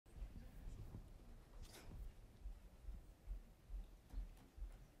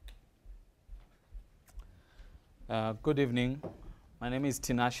Good evening. My name is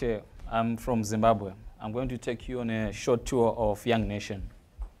Tinashe. I'm from Zimbabwe. I'm going to take you on a short tour of Young Nation.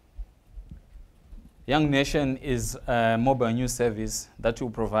 Young Nation is a mobile news service that will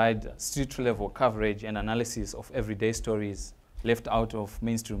provide street-level coverage and analysis of everyday stories left out of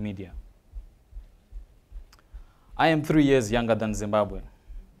mainstream media. I am 3 years younger than Zimbabwe.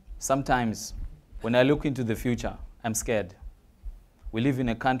 Sometimes, when I look into the future, I'm scared. We live in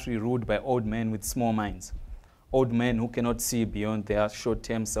a country ruled by old men with small minds, old men who cannot see beyond their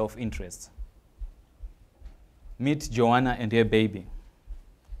short-term self-interests. Meet Joanna and her baby.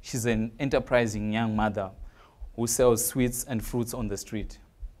 She's an enterprising young mother who sells sweets and fruits on the street.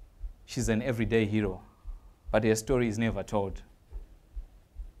 She's an everyday hero, but her story is never told.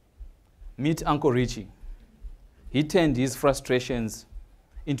 Meet Uncle Richie. He turned his frustrations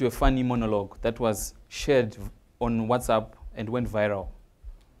into a funny monologue that was shared on WhatsApp and went viral.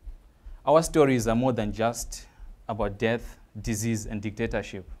 Our stories are more than just about death, disease, and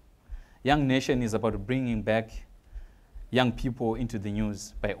dictatorship. Young Nation is about bringing back young people into the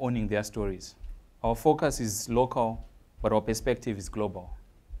news by owning their stories. Our focus is local, but our perspective is global.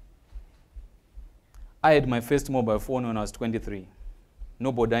 I had my first mobile phone when I was 23.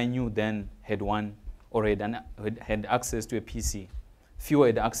 Nobody I knew then had one or had access to a PC. Few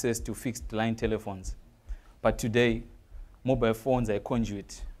had access to fixed line telephones. But today, mobile phones are a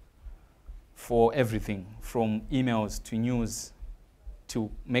conduit for everything, from emails to news to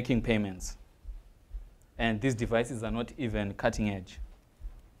making payments. And these devices are not even cutting edge.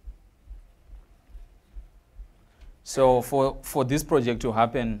 So for this project to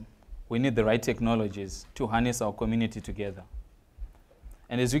happen, we need the right technologies to harness our community together.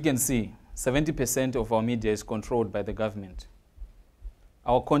 And as you can see, 70% of our media is controlled by the government.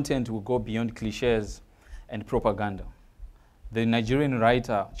 Our content will go beyond cliches and propaganda. The Nigerian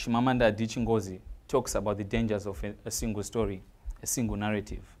writer Chimamanda Adichie Ngozi talks about the dangers of a single story, a single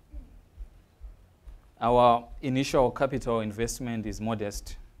narrative. Our initial capital investment is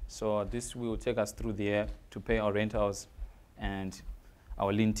modest, so this will take us through the year to pay our rentals and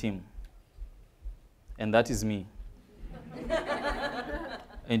our lean team. And that is me.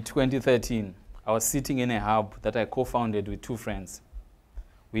 In 2013, I was sitting in a hub that I co-founded with 2 friends.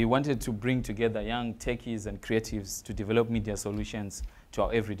 We wanted to bring together young techies and creatives to develop media solutions to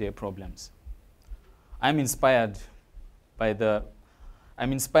our everyday problems. I'm inspired to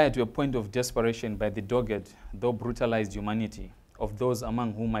a point of desperation by the dogged, though brutalized humanity of those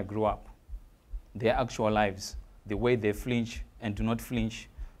among whom I grew up, their actual lives, the way they flinch and do not flinch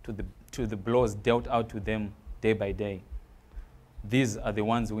to the blows dealt out to them day by day. These are the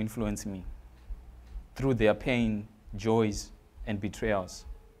ones who influence me through their pain, joys, and betrayals.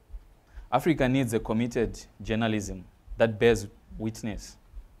 Africa needs a committed journalism that bears witness,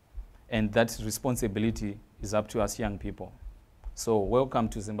 and that responsibility is up to us young people. So welcome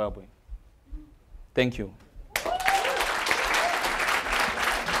to Zimbabwe. Thank you.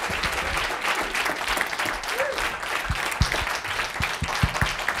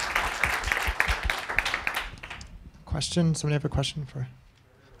 Question? Somebody have a question for?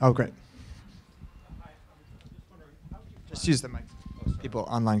 Oh, great. Just use the mic. People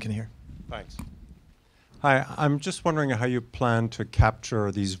online can hear. Thanks. Hi, I'm just wondering how you plan to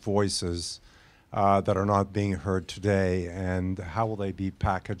capture these voices that are not being heard today, and how will they be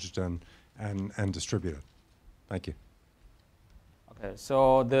packaged and distributed? Thank you. Okay,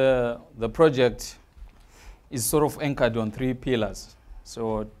 so the project is sort of anchored on 3 pillars.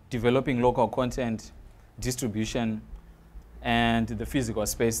 So developing local content, distribution, and the physical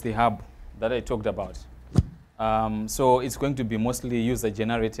space, the hub that I talked about. So it's going to be mostly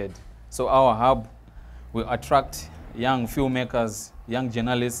user-generated. So our hub will attract young filmmakers, young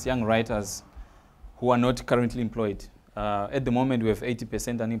journalists, young writers who are not currently employed. At the moment, we have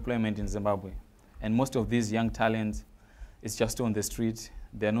 80% unemployment in Zimbabwe. And most of these young talents is just on the street.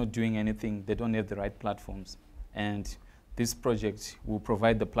 They're not doing anything. They don't have the right platforms. And this project will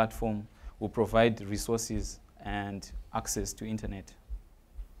provide the platform, will provide resources and access to internet.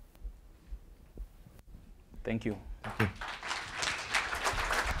 Thank you. Thank you.